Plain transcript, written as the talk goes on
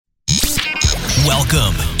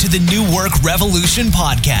Welcome to the New Work Revolution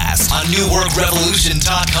podcast on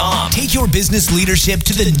newworkrevolution.com. Take your business leadership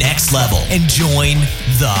to the next level and join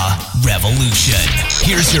the revolution.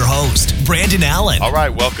 Here's your host, Brandon Allen. All right,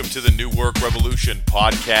 welcome to the New Work Revolution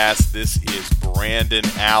podcast. This is Brandon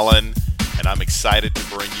Allen, and I'm excited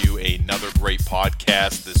to bring you another great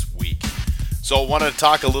podcast this week. So I wanted to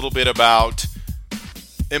talk a little bit about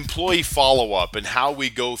employee follow-up and how we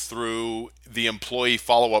go through the employee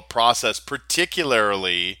follow-up process,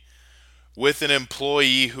 particularly with an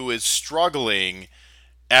employee who is struggling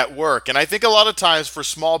at work. And I think a lot of times for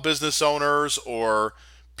small business owners or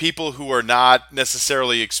people who are not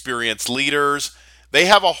necessarily experienced leaders, they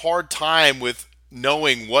have a hard time with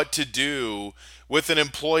knowing what to do with an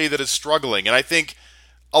employee that is struggling. And I think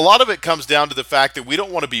a lot of it comes down to the fact that we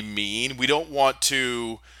don't want to be mean. We don't want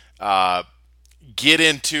to get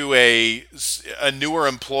into a newer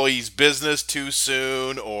employee's business too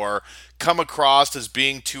soon or come across as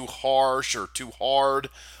being too harsh or too hard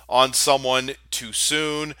on someone too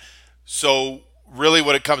soon. So really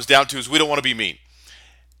what it comes down to is we don't want to be mean.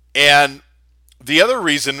 And the other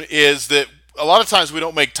reason is that a lot of times we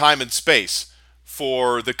don't make time and space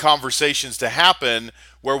for the conversations to happen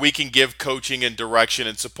where we can give coaching and direction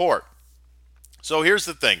and support. So here's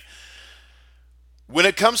the thing. When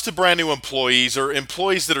it comes to brand new employees or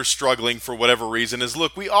employees that are struggling for whatever reason, is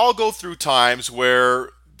look, we all go through times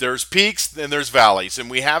where there's peaks and there's valleys, and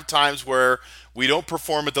we have times where we don't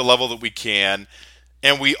perform at the level that we can,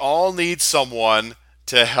 and we all need someone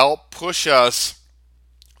to help push us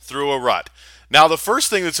through a rut. Now, the first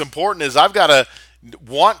thing that's important is I've got to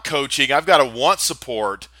want coaching, I've got to want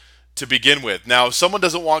support to begin with. Now, if someone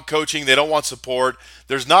doesn't want coaching, they don't want support,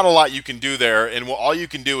 there's not a lot you can do there, and all you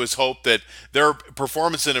can do is hope that their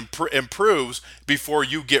performance improves before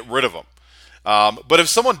you get rid of them. But if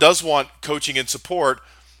someone does want coaching and support,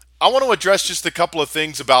 I want to address just a couple of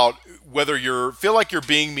things about whether you feel like you're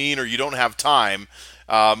being mean or you don't have time.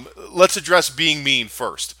 Let's address being mean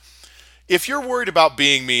first. If you're worried about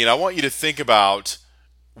being mean, I want you to think about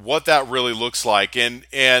what that really looks like. And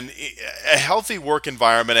a healthy work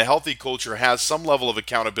environment, a healthy culture has some level of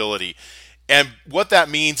accountability. And what that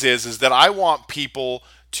means is that I want people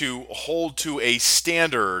to hold to a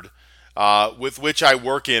standard with which I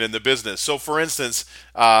work in the business. So for instance,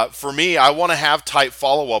 for me, I want to have tight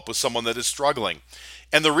follow-up with someone that is struggling.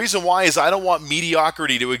 And the reason why is I don't want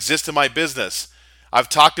mediocrity to exist in my business. I've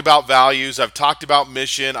talked about values, I've talked about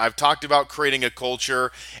mission, I've talked about creating a culture,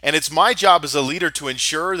 and it's my job as a leader to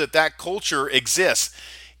ensure that that culture exists.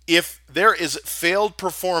 If there is failed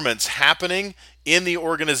performance happening in the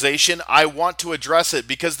organization, I want to address it,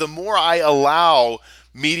 because the more I allow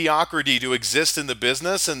mediocrity to exist in the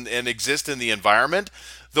business and exist in the environment,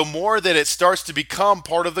 the more that it starts to become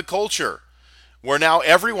part of the culture, where now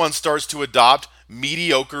everyone starts to adopt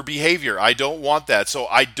mediocre behavior. I don't want that. So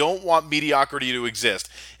I don't want mediocrity to exist.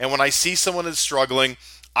 And when I see someone that's struggling,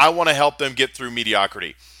 I want to help them get through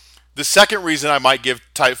mediocrity. The second reason I might give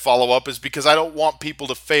tight follow-up is because I don't want people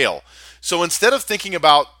to fail. So instead of thinking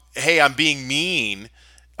about, hey, I'm being mean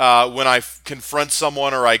when I confront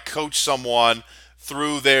someone or I coach someone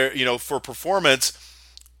through their, for performance,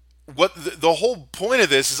 what the whole point of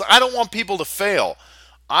this is I don't want people to fail.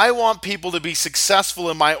 I want people to be successful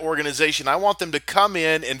in my organization. I want them to come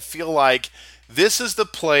in and feel like this is the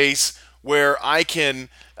place where I can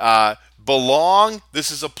belong. This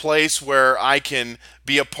is a place where I can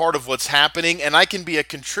be a part of what's happening, and I can be a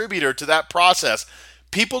contributor to that process.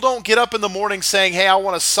 People don't get up in the morning saying, hey, I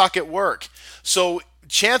want to suck at work. So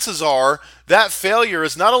chances are that failure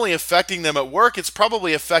is not only affecting them at work, it's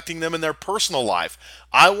probably affecting them in their personal life.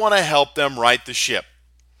 I want to help them right the ship.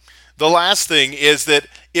 The last thing is that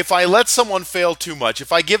if I let someone fail too much,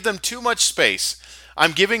 if I give them too much space,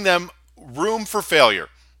 I'm giving them room for failure.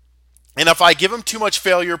 And if I give them too much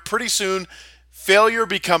failure, pretty soon failure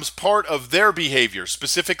becomes part of their behavior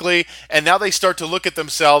specifically, and now they start to look at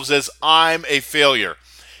themselves as I'm a failure.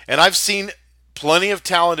 And I've seen plenty of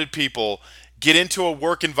talented people get into a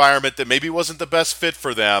work environment that maybe wasn't the best fit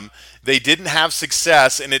for them. They didn't have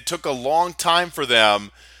success, and it took a long time for them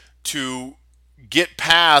to get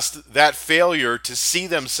past that failure to see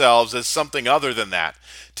themselves as something other than that,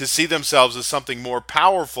 to see themselves as something more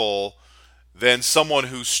powerful than someone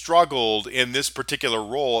who struggled in this particular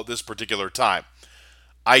role at this particular time.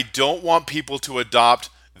 I don't want people to adopt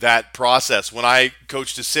that process. When I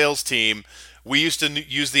coached a sales team, we used to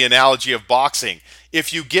use the analogy of boxing.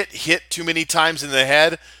 If you get hit too many times in the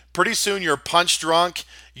head, pretty soon you're punch drunk,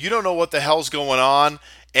 you don't know what the hell's going on,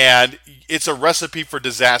 and it's a recipe for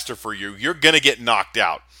disaster for you. You're going to get knocked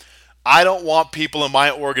out. I don't want people in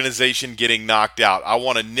my organization getting knocked out. I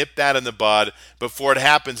want to nip that in the bud before it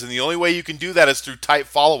happens. And the only way you can do that is through tight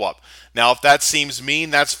follow-up. Now, if that seems mean,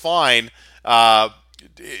 that's fine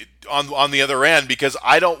on the other end, because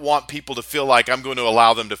I don't want people to feel like I'm going to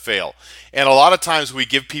allow them to fail. And a lot of times we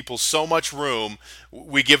give people so much room,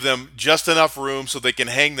 we give them just enough room so they can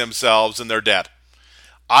hang themselves and they're dead.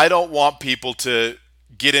 I don't want people to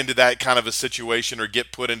get into that kind of a situation or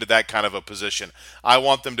get put into that kind of a position. I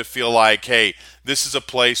want them to feel like, hey, this is a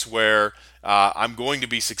place where I'm going to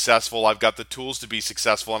be successful. I've got the tools to be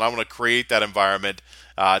successful, and I want to create that environment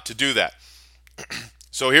to do that.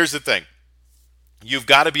 So here's the thing. You've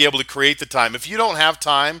got to be able to create the time. If you don't have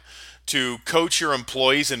time to coach your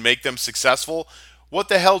employees and make them successful, what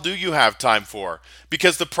the hell do you have time for?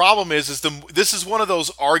 Because the problem is this is one of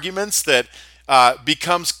those arguments that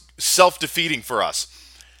becomes self-defeating for us.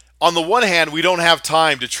 On the one hand, we don't have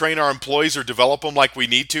time to train our employees or develop them like we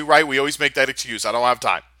need to, right? We always make that excuse. I don't have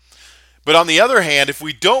time. But on the other hand, if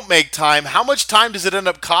we don't make time, how much time does it end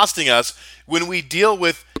up costing us when we deal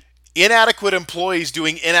with inadequate employees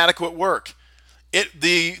doing inadequate work?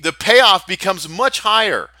 The payoff becomes much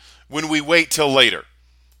higher when we wait till later.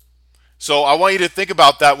 So I want you to think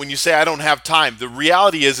about that when you say I don't have time. The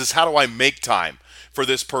reality is how do I make time for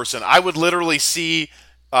this person? I would literally see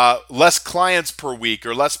less clients per week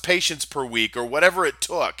or less patients per week or whatever it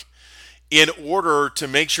took in order to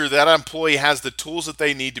make sure that employee has the tools that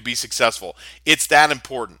they need to be successful. It's that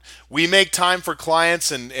important. We make time for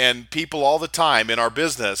clients and people all the time in our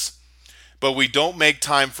business, but we don't make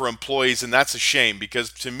time for employees, and that's a shame,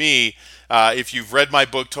 because to me, if you've read my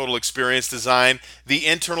book, Total Experience Design, the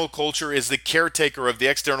internal culture is the caretaker of the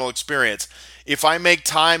external experience. If I make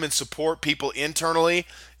time and support people internally,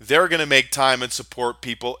 they're going to make time and support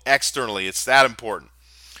people externally. It's that important.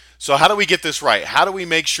 So how do we get this right? How do we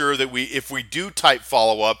make sure that if we do tight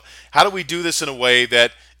follow-up, how do we do this in a way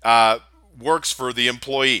that works for the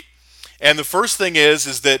employee? And the first thing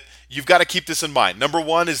is that you've got to keep this in mind. Number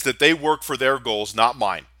one is that they work for their goals, not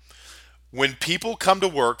mine. When people come to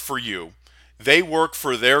work for you, they work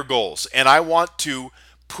for their goals, and I want to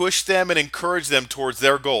push them and encourage them towards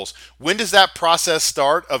their goals. When does that process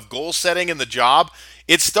start of goal setting in the job?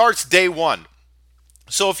 It starts day one.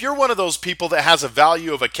 So if you're one of those people that has a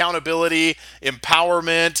value of accountability,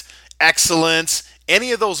 empowerment, excellence,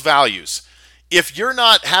 any of those values, if you're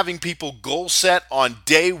not having people goal set on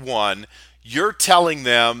day one, you're telling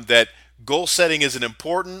them that goal setting isn't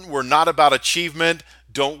important. We're not about achievement.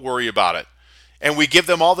 Don't worry about it. And we give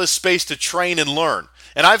them all this space to train and learn.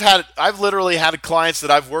 And I've literally had clients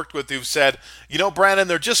that I've worked with who've said, Brandon,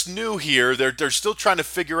 they're just new here. They're still trying to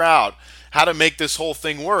figure out how to make this whole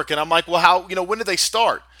thing work. And I'm like, well, when did they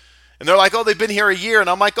start? And they're like, oh, they've been here a year. And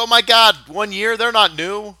I'm like, oh my God, 1 year? They're not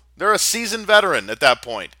new. They're a seasoned veteran at that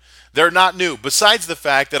point. They're not new. Besides the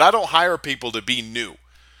fact that I don't hire people to be new.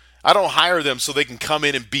 I don't hire them so they can come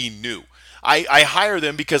in and be new. I hire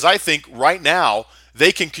them because I think right now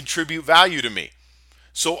they can contribute value to me.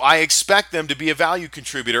 So I expect them to be a value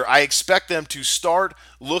contributor. I expect them to start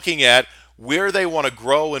looking at where they want to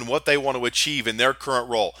grow and what they want to achieve in their current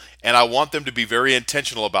role. And I want them to be very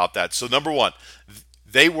intentional about that. So number one,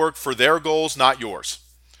 they work for their goals, not yours.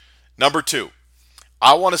 Number two,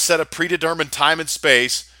 I want to set a predetermined time and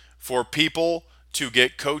space for people to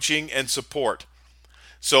get coaching and support.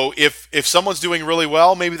 So if someone's doing really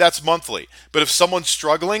well, maybe that's monthly. But if someone's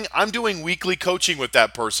struggling, I'm doing weekly coaching with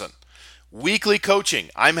that person. Weekly coaching.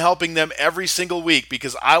 I'm helping them every single week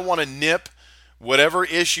because I want to nip whatever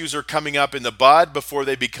issues are coming up in the bud before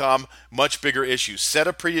they become much bigger issues. Set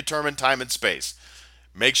a predetermined time and space.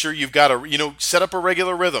 Make sure you've got set up a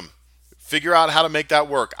regular rhythm. Figure out how to make that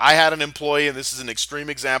work. I had an employee, and this is an extreme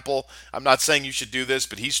example. I'm not saying you should do this,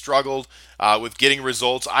 but he struggled with getting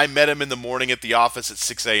results. I met him in the morning at the office at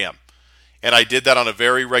 6 a.m. And I did that on a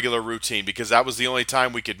very regular routine because that was the only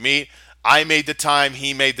time we could meet. I made the time.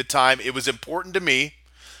 He made the time. It was important to me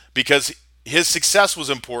because his success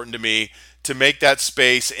was important to me to make that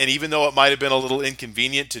space. And even though it might have been a little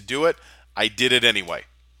inconvenient to do it, I did it anyway.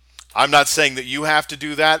 I'm not saying that you have to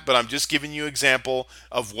do that, but I'm just giving you an example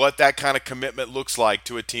of what that kind of commitment looks like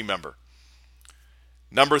to a team member.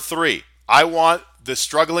 Number three, I want the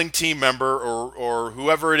struggling team member or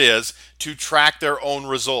whoever it is to track their own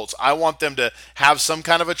results. I want them to have some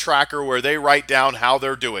kind of a tracker where they write down how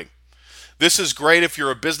they're doing. This is great if you're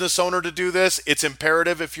a business owner to do this. It's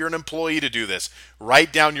imperative if you're an employee to do this.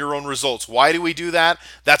 Write down your own results. Why do we do that?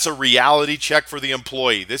 That's a reality check for the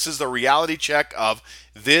employee. This is the reality check of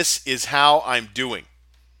this is how I'm doing.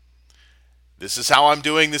 This is how I'm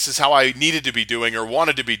doing. This is how I needed to be doing or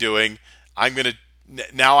wanted to be doing.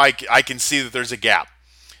 Now I can see that there's a gap.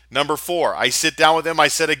 Number 4, I sit down with them, I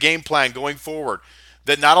set a game plan going forward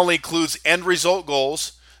that not only includes end result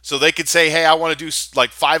goals, so they could say, hey, I want to do like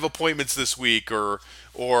 5 appointments this week or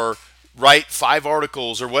write 5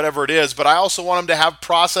 articles or whatever it is, but I also want them to have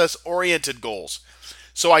process-oriented goals.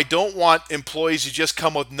 So I don't want employees who just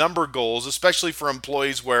come with number goals, especially for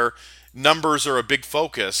employees where numbers are a big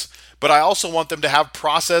focus, but I also want them to have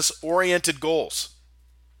process-oriented goals.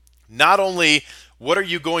 Not only what are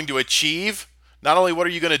you going to achieve, not only what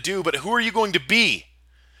are you going to do, but who are you going to be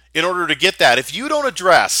in order to get that. If you don't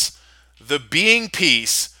address the being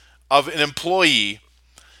piece of an employee,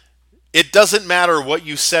 it doesn't matter what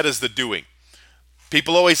you set as the doing.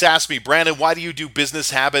 People always ask me, Brandon, why do you do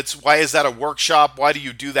business habits? Why is that a workshop? Why do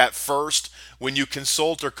you do that first when you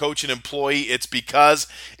consult or coach an employee? It's because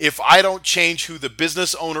if I don't change who the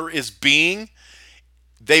business owner is being,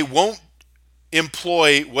 they won't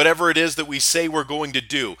employ whatever it is that we say we're going to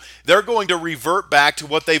do. They're going to revert back to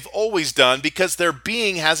what they've always done because their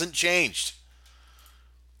being hasn't changed.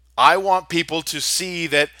 I want people to see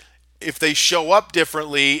that if they show up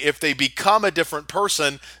differently, if they become a different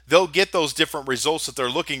person, they'll get those different results that they're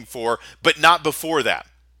looking for, but not before that.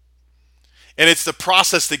 And it's the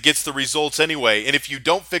process that gets the results anyway. And if you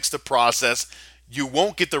don't fix the process, you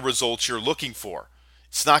won't get the results you're looking for.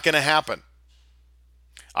 It's not going to happen.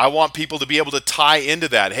 I want people to be able to tie into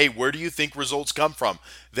that. Hey, where do you think results come from?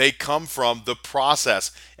 They come from the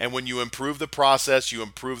process. And when you improve the process, you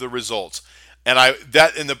improve the results. And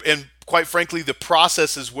quite frankly, the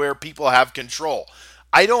process is where people have control.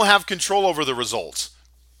 I don't have control over the results.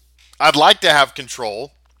 I'd like to have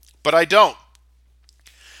control, but I don't.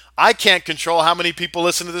 I can't control how many people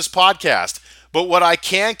listen to this podcast. But what I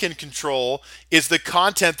can control is the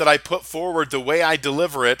content that I put forward, the way I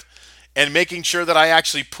deliver it, and making sure that I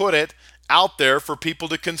actually put it out there for people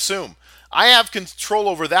to consume. I have control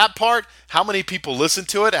over that part, how many people listen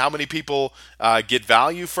to it, how many people get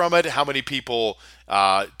value from it, how many people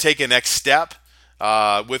take a next step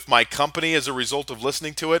with my company as a result of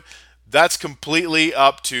listening to it. That's completely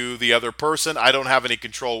up to the other person. I don't have any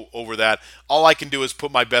control over that. All I can do is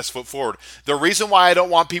put my best foot forward. The reason why I don't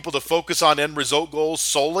want people to focus on end result goals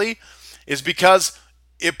solely is because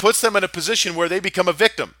it puts them in a position where they become a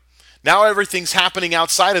victim. Now everything's happening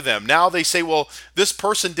outside of them. Now they say, well, this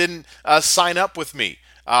person didn't sign up with me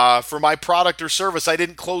for my product or service. I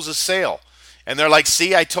didn't close a sale. And they're like,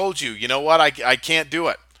 see, I told you. You know what? I can't do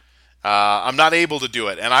it. I'm not able to do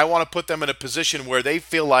it. And I want to put them in a position where they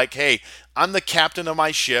feel like, hey, I'm the captain of my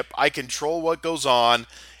ship. I control what goes on,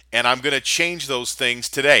 and I'm going to change those things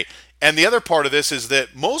today. And the other part of this is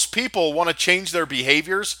that most people want to change their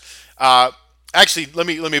behaviors. Actually, let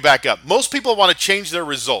me back up. Most people want to change their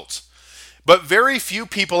results. But very few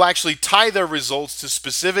people actually tie their results to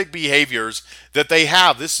specific behaviors that they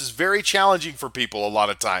have. This is very challenging for people a lot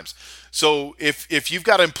of times. So if you've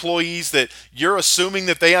got employees that you're assuming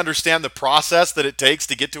that they understand the process that it takes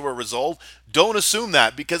to get to a result, don't assume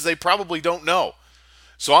that because they probably don't know.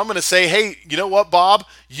 So I'm going to say, hey, you know what, Bob?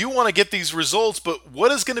 You want to get these results, but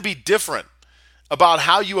what is going to be different about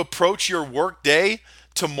how you approach your work day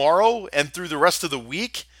tomorrow and through the rest of the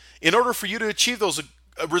week in order for you to achieve those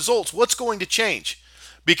results? What's going to change?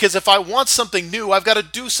 Because if I want something new, I've got to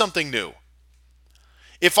do something new.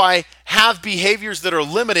 If I have behaviors that are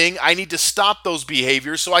limiting, I need to stop those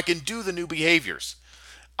behaviors so I can do the new behaviors.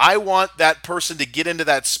 I want that person to get into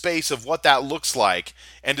that space of what that looks like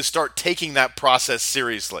and to start taking that process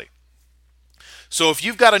seriously. So if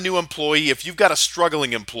you've got a new employee, if you've got a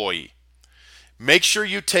struggling employee, make sure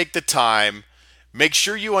you take the time. Make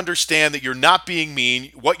sure you understand that you're not being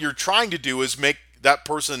mean. What you're trying to do is make that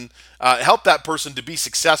person, help that person to be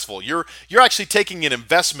successful. You're actually taking an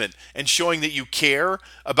investment and showing that you care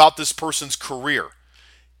about this person's career.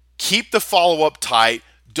 Keep the follow-up tight.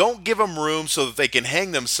 Don't give them room so that they can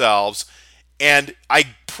hang themselves. And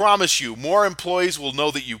I promise you, more employees will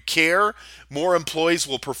know that you care. More employees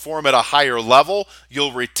will perform at a higher level.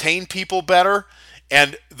 You'll retain people better.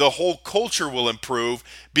 And the whole culture will improve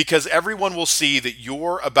because everyone will see that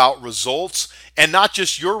you're about results, and not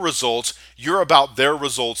just your results, you're about their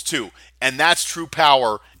results too. And that's true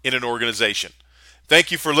power in an organization. Thank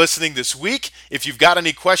you for listening this week. If you've got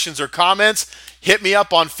any questions or comments, hit me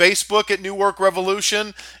up on Facebook at New Work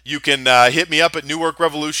Revolution. You can hit me up at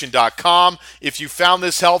newworkrevolution.com. If you found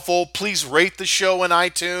this helpful, please rate the show in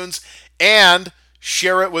iTunes and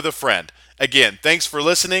share it with a friend. Again, thanks for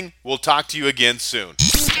listening. We'll talk to you again soon.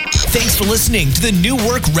 Thanks for listening to the New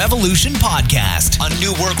Work Revolution podcast on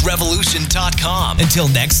newworkrevolution.com. Until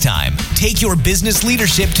next time, take your business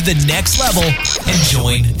leadership to the next level and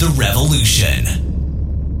join the revolution.